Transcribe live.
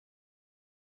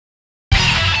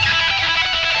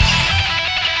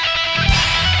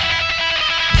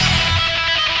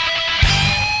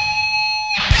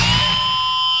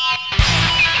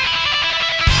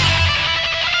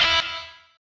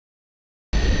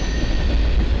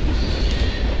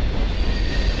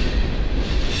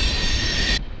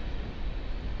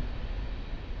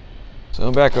So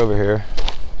I'm back over here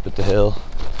at the hill.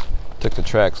 Took the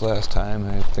tracks last time.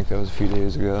 I think that was a few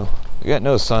days ago. We got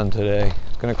no sun today.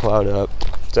 It's gonna cloud up.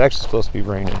 It's actually supposed to be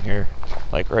raining here,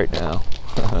 like right now.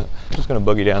 I'm just gonna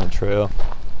boogie down the trail.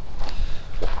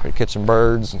 Ready to catch some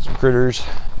birds and some critters.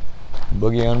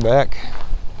 Boogie on back.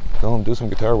 Go home, do some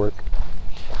guitar work.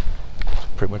 It's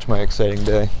pretty much my exciting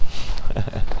day.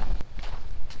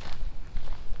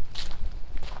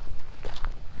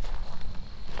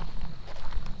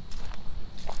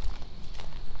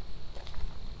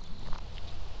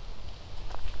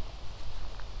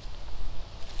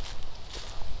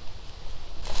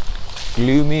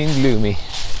 Gloomy and gloomy. It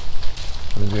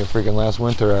was a freaking last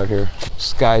winter out here.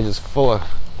 Sky just full of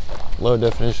low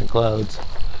definition clouds.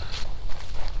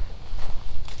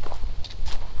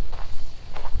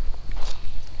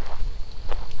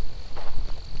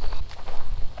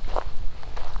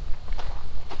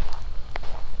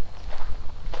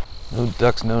 No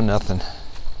ducks, no nothing.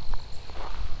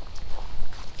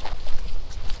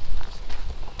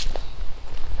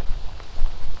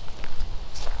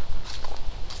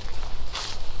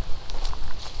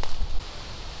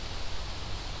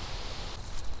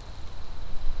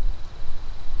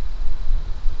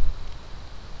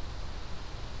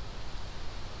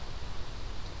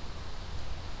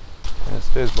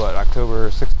 Today's what, October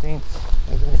 16th,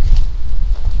 I think?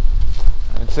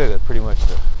 I'd say that pretty much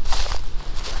the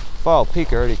fall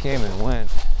peak already came and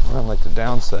went. We're on like the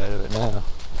downside of it now.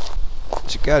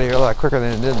 But it got here a lot quicker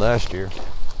than it did last year.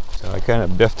 So I kind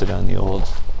of biffed it on the old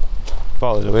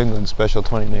Fall of New England Special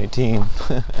 2019.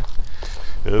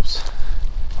 Oops.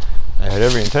 I had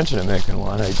every intention of making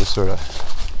one. I just sort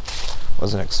of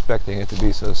wasn't expecting it to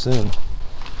be so soon.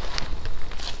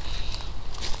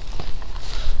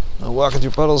 No walking through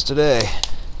puddles today.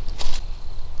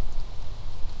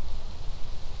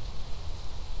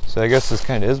 So I guess this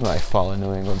kind of is my Fall in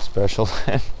New England special.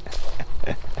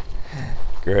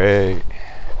 Great.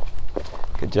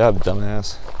 Good job,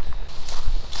 dumbass.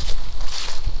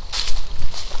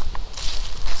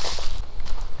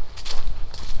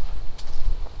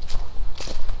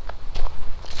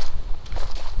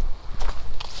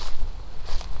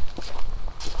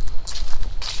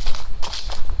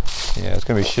 Yeah, it's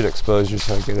gonna be shit exposure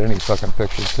so I get any fucking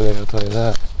pictures today, I'll tell you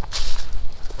that.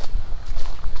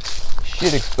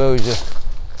 Shit exposure.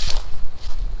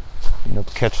 You know,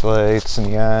 catch lights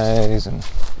in the eyes and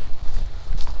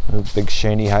those big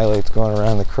shiny highlights going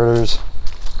around the critters.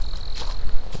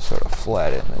 Just sort of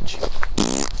flat image.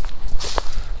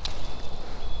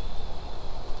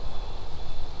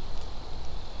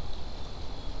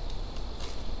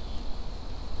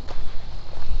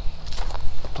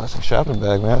 Plastic shopping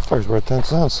bag, man. That fucker's worth 10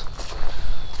 cents.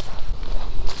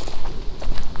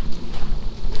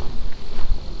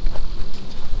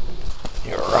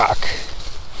 You're a rock.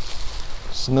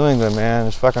 It's New England, man.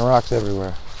 There's fucking rocks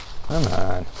everywhere. Come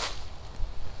on.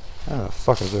 How the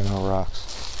fuck is there no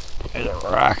rocks? There's a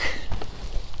rock.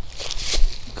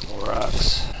 Couple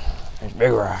rocks. There's a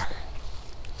big rock.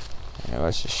 Yeah,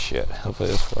 that's just shit.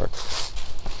 Hopefully this works.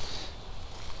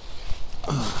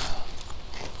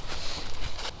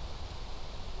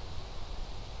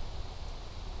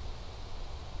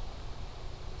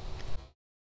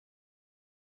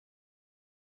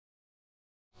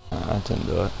 That didn't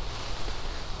do it.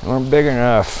 They weren't big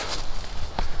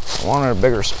enough. I wanted a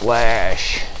bigger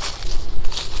splash.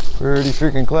 Pretty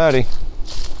freaking cloudy.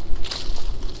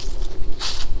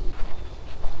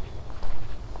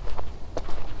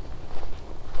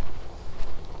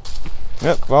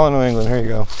 Yep, Fall in New England, here you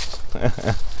go.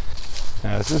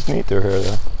 Now, this is neat through here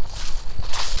though.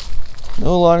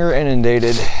 No longer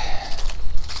inundated.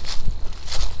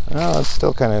 Oh, it's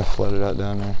still kind of flooded out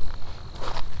down there.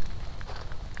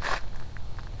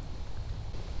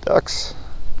 Ducks.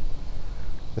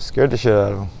 Just scared the shit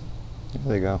out of them.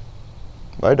 There they go.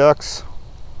 Bye, ducks.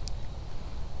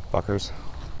 Fuckers.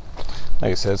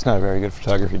 Like I said, it's not a very good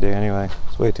photography day anyway.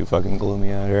 It's way too fucking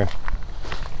gloomy out here.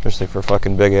 Especially for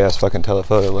fucking big ass fucking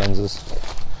telephoto lenses.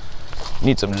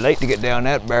 Need some light to get down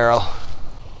that barrel.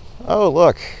 Oh,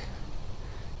 look.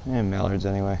 And mallards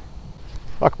anyway.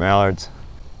 Fuck mallards.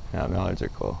 Yeah, mallards are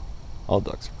cool. All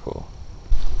ducks are cool.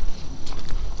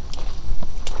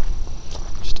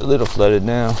 A little flooded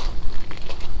now.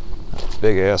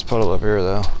 Big ass puddle up here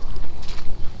though.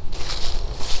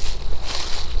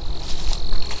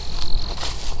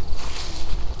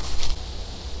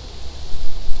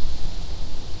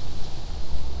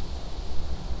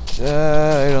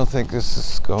 I don't think this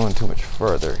is going too much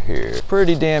further here.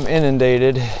 Pretty damn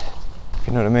inundated, if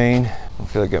you know what I mean. I don't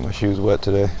feel like getting my shoes wet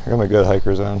today. I got my good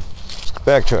hikers on. Let's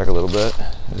backtrack a little bit.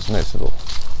 There's a nice little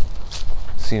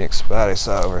scenic spot I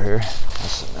saw over here.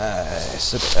 That's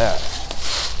nice. Look at that.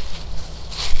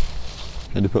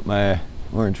 Had to put my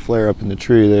orange flare up in the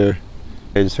tree there.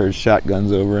 I just heard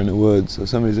shotguns over in the woods, so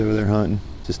somebody's over there hunting.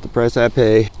 Just the price I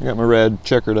pay. I got my red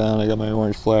checker down, I got my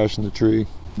orange flash in the tree.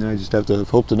 Now I just have to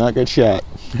hope to not get shot.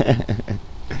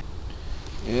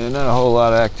 Yeah, not a whole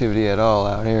lot of activity at all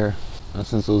out here. Not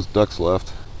since those ducks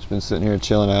left. Just been sitting here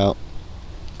chilling out,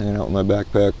 hanging out with my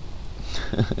backpack.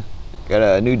 Got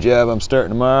a new job I'm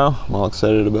starting tomorrow. I'm all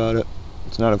excited about it.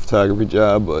 It's not a photography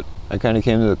job, but I kind of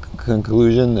came to the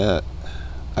conclusion that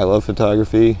I love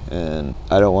photography and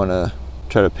I don't want to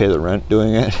try to pay the rent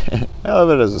doing it. I love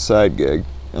it as a side gig.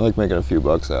 I like making a few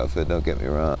bucks off it, don't get me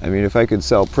wrong. I mean, if I could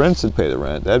sell prints and pay the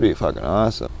rent, that'd be fucking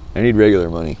awesome. I need regular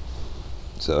money.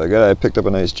 So I picked up a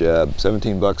nice job,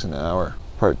 17 bucks an hour,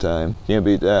 part-time. Can't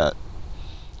beat that.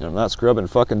 And I'm not scrubbing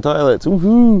fucking toilets,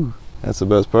 woohoo! That's the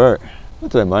best part.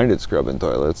 Not that I minded scrubbing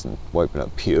toilets and wiping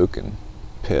up puke and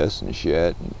piss and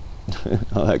shit and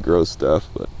all that gross stuff,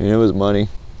 but I mean, it was money.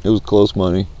 It was close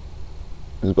money.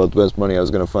 It was about the best money I was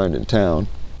gonna find in town.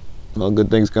 Well, good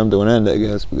things come to an end, I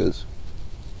guess, because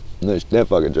that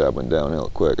fucking job went downhill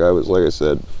quick. I was, like I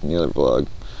said in the other vlog,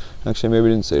 actually maybe I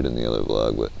didn't say it in the other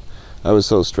vlog, but I was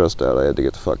so stressed out I had to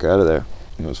get the fuck out of there.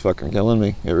 It was fucking killing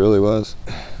me. It really was.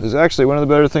 It was actually one of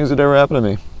the better things that ever happened to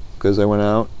me, because I went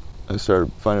out, I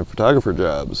started finding photographer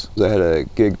jobs. I had a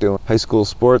gig doing high school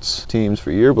sports teams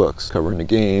for yearbooks, covering the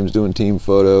games, doing team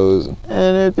photos,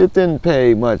 and it didn't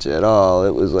pay much at all.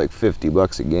 It was like 50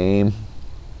 bucks a game,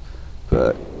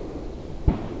 but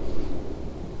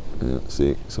yeah,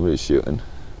 see, somebody's shooting.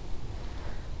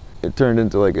 It turned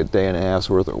into like a day and a half's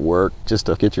worth of work just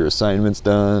to get your assignments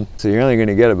done. So you're only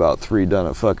gonna get about 3 done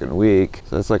a fucking week.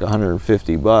 So that's like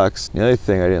 150 bucks. The other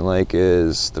thing I didn't like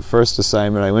is the first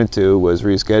assignment I went to was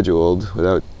rescheduled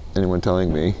without anyone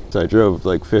telling me. So I drove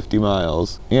like 50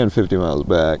 miles and 50 miles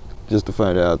back just to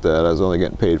find out that I was only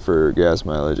getting paid for gas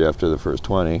mileage after the first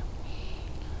 20.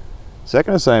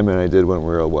 Second assignment I did went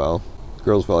real well.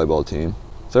 Girls volleyball team.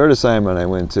 Third assignment I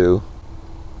went to,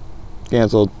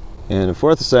 canceled. And the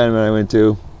fourth assignment I went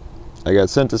to, I got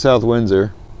sent to South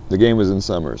Windsor. The game was in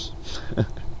Summers. It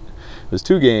was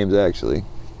 2 games actually,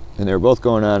 and they were both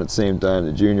going on at the same time,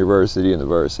 the junior varsity and the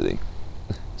varsity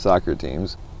soccer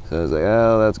teams. So I was like,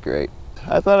 oh, that's great.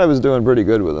 I thought I was doing pretty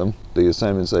good with them, the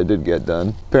assignments I did get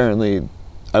done. Apparently,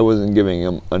 I wasn't giving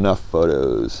them enough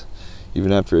photos,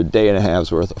 even after a day and a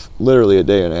half's worth of, literally a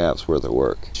day and a half's worth of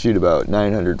work. Shoot about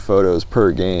 900 photos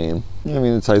per game. I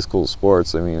mean, it's high school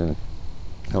sports. I mean,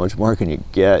 how much more can you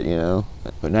get, you know?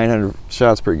 But 900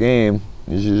 shots per game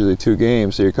is usually 2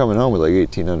 games, so you're coming home with like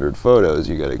 1,800 photos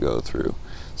you gotta go through.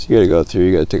 So you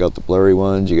gotta take out the blurry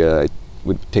ones, you gotta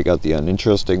take out the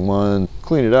uninteresting one,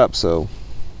 clean it up so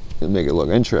it'll make it look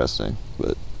interesting.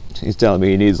 But he's telling me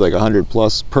he needs like 100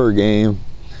 plus per game.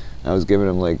 I was giving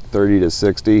him like 30 to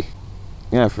 60.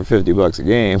 Yeah, for 50 bucks a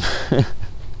game.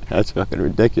 That's fucking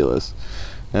ridiculous.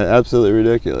 Absolutely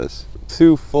ridiculous.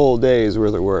 2 full days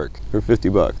worth of work for 50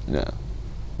 bucks. No.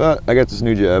 But I got this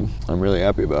new job. I'm really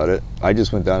happy about it. I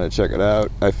just went down to check it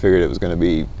out. I figured it was going to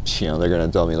be, you know, they're going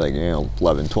to tell me like, you know,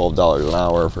 $11, $12 an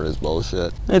hour for this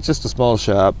bullshit. It's just a small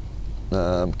shop,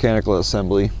 mechanical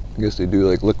assembly. I guess they do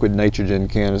like liquid nitrogen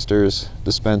canisters,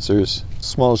 dispensers.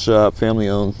 Small shop, family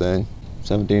owned thing.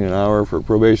 17 an hour for a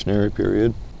probationary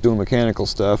period. Doing mechanical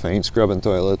stuff, I ain't scrubbing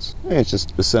toilets. It's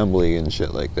just assembly and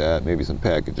shit like that. Maybe some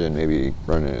packaging, maybe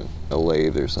running a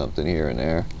lathe or something here and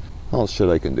there. All shit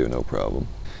I can do, no problem.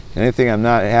 Anything I'm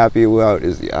not happy about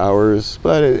is the hours,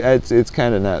 but it's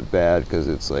kind of not bad because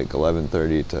it's like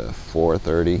 11:30 to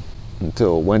 4:30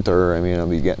 until winter. I mean, I'll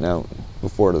be getting out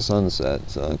before the sunset,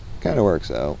 so it kind of works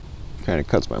out. Kind of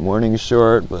cuts my mornings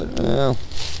short, but well,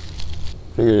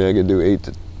 figured I could do 8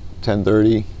 to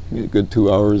 10:30. Get a good 2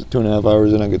 hours, 2.5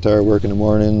 hours in on guitar work in the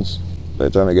mornings. By the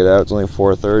time I get out, it's only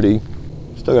 4:30.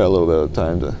 Still got a little bit of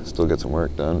time to still get some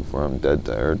work done before I'm dead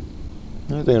tired.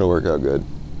 I think it'll work out good.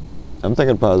 I'm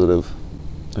thinking positive.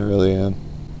 I really am.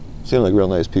 Seem like real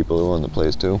nice people who own the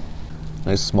place too.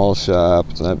 Nice small shop.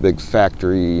 It's not a big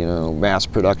factory, you know, mass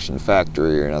production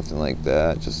factory or nothing like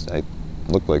that. Just, I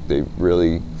looked like they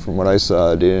really, from what I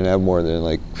saw, they didn't have more than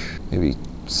like maybe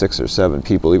 6 or 7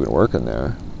 people even working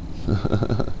there.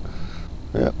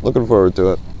 Yeah, looking forward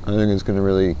to it. I think it's going to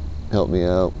really help me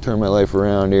out, turn my life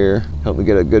around here, help me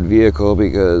get a good vehicle,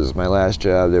 because my last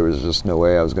job there was just no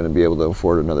way I was going to be able to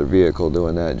afford another vehicle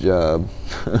doing that job.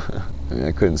 I mean,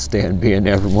 I couldn't stand being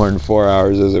there for more than 4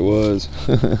 hours as it was.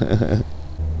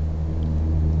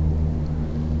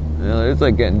 Well, it's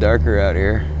like getting darker out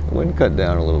here. The wind cut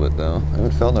down a little bit though. I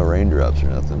haven't felt no raindrops or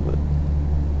nothing, but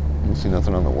I don't see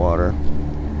nothing on the water.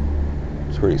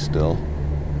 It's pretty still.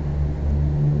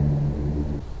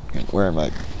 I'm wearing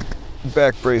my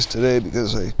back brace today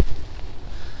because I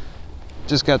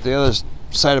just got the other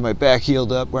side of my back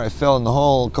healed up where I fell in the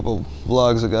hole a couple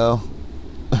vlogs ago.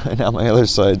 And now my other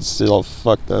side's still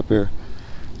fucked up here.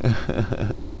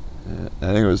 I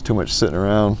think it was too much sitting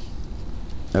around.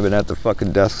 I've been at the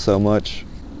fucking desk so much.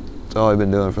 That's all I've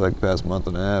been doing for like the past month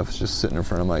and a half. Is just sitting in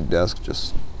front of my desk,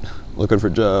 just looking for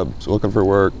jobs, looking for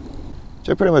work. Which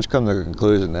I pretty much come to the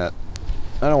conclusion that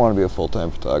I don't want to be a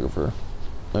full-time photographer.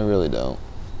 I really don't.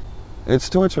 It's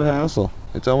too much of a hassle.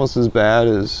 It's almost as bad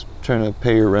as trying to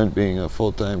pay your rent being a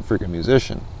full-time freaking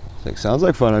musician. It's like, sounds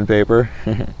like fun on paper.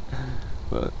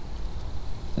 But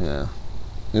yeah,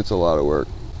 it's a lot of work.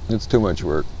 It's too much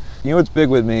work. You know what's big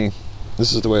with me?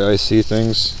 This is the way I see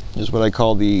things. Is what I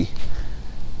call the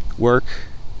work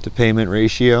to payment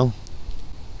ratio.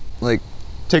 Like,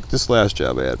 take this last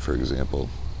job I had, for example,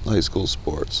 high school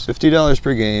sports. $50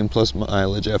 per game plus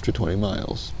mileage after 20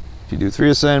 miles. If you do 3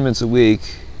 assignments a week,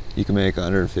 you can make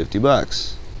 150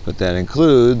 bucks. But that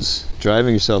includes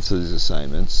driving yourself to these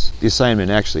assignments, the assignment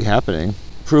actually happening,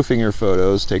 proofing your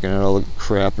photos, taking out all the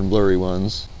crap and blurry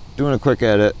ones, doing a quick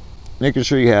edit, making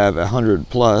sure you have 100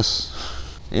 plus,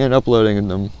 and uploading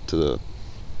them to the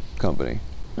company.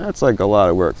 That's like a lot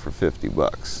of work for 50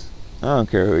 bucks. I don't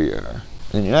care who you are.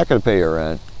 And you're not gonna pay your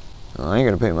rent. Well, I ain't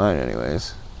gonna pay mine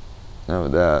anyways. Not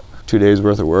with that. 2 days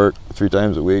worth of work, 3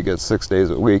 times a week, that's 6 days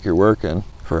a week you're working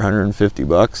for 150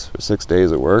 bucks for 6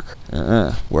 days of work.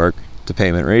 Work to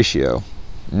payment ratio.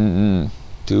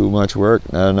 Too much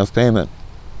work, not enough payment.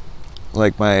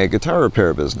 Like my guitar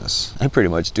repair business, I pretty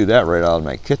much do that right out of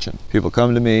my kitchen. People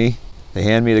come to me, they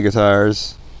hand me the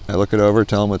guitars, I look it over,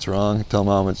 tell them what's wrong, tell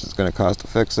them how much it's going to cost to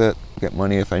fix it, get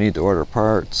money if I need to order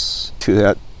parts, do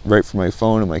that right from my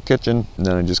phone in my kitchen, and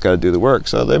then I just got to do the work.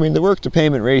 So I mean, the work to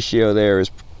payment ratio there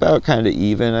is about kind of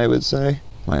even, I would say.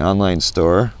 My online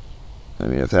store, I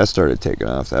mean, if that started taking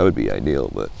off, that would be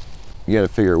ideal, but you got to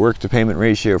figure work to payment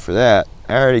ratio for that.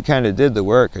 I already kind of did the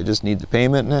work, I just need the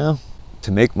payment now.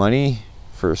 To make money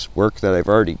for work that I've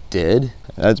already did,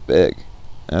 that's big.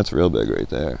 That's real big right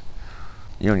there.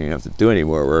 You don't even have to do any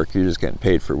more work, you're just getting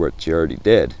paid for what you already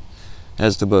did.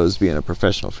 As opposed to being a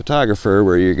professional photographer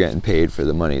where you're getting paid for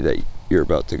the money that you're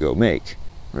about to go make,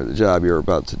 or the job you're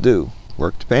about to do.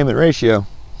 Work to payment ratio.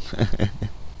 The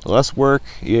less work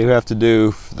you have to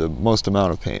do for the most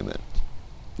amount of payment.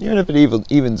 Even if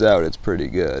it evens out, it's pretty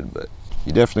good, but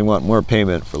you definitely want more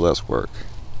payment for less work.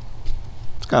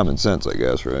 It's common sense, I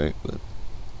guess, right? But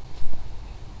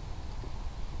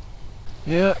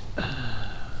yeah,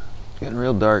 getting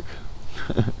real dark.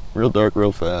 Real dark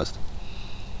real fast.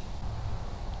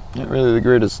 Not really the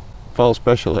greatest fall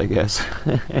special, I guess.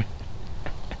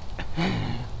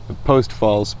 The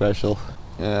post-fall special.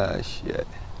 Ah, shit.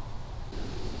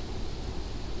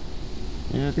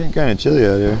 Yeah, it's getting kind of chilly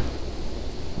out here.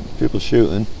 People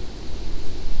shooting.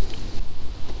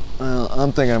 Well,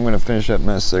 I'm thinking I'm going to finish up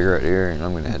my cigarette here and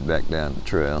I'm going to head back down the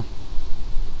trail.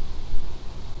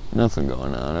 Nothing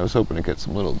going on. I was hoping to get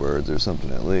some little birds or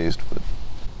something at least, but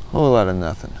a whole lot of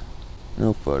nothing.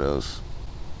 No photos.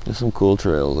 Just some cool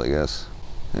trails, I guess.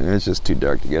 And it's just too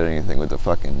dark to get anything with the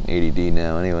fucking 80D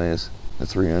now anyways. The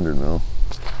 300 mil.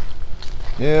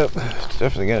 Yep, it's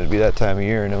definitely going to be that time of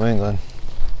year in New England.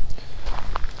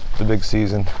 The big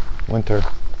season, winter.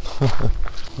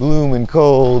 Gloom and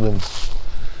cold and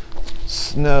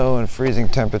snow and freezing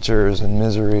temperatures and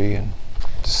misery and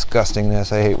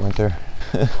disgustingness. I hate winter.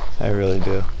 I really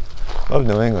do. Love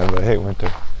New England, but I hate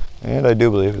winter. And I do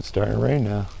believe it's starting to rain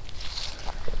now.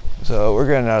 So we're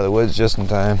getting out of the woods just in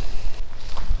time.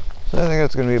 So I think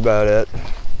that's going to be about it.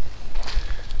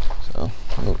 So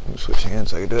I'm switching in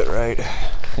so I can do it right.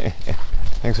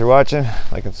 Thanks for watching.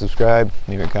 Like and subscribe.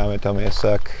 Leave me a comment. Tell me I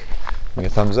suck. Give me a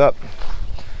thumbs up.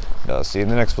 And I'll see you in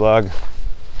the next vlog.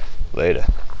 Later.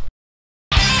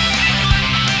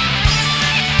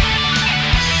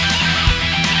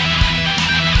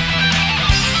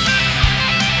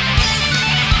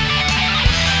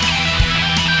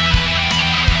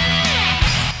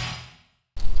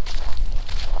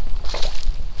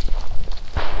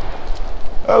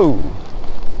 Oh!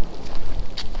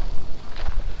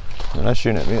 They're not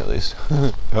shooting at me at least.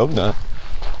 I hope not.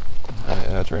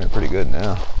 Yeah, it's raining pretty good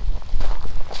now.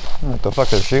 I don't know what the fuck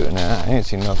they're shooting at. I ain't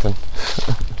seen nothing.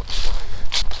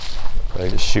 Probably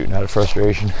just shooting out of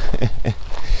frustration.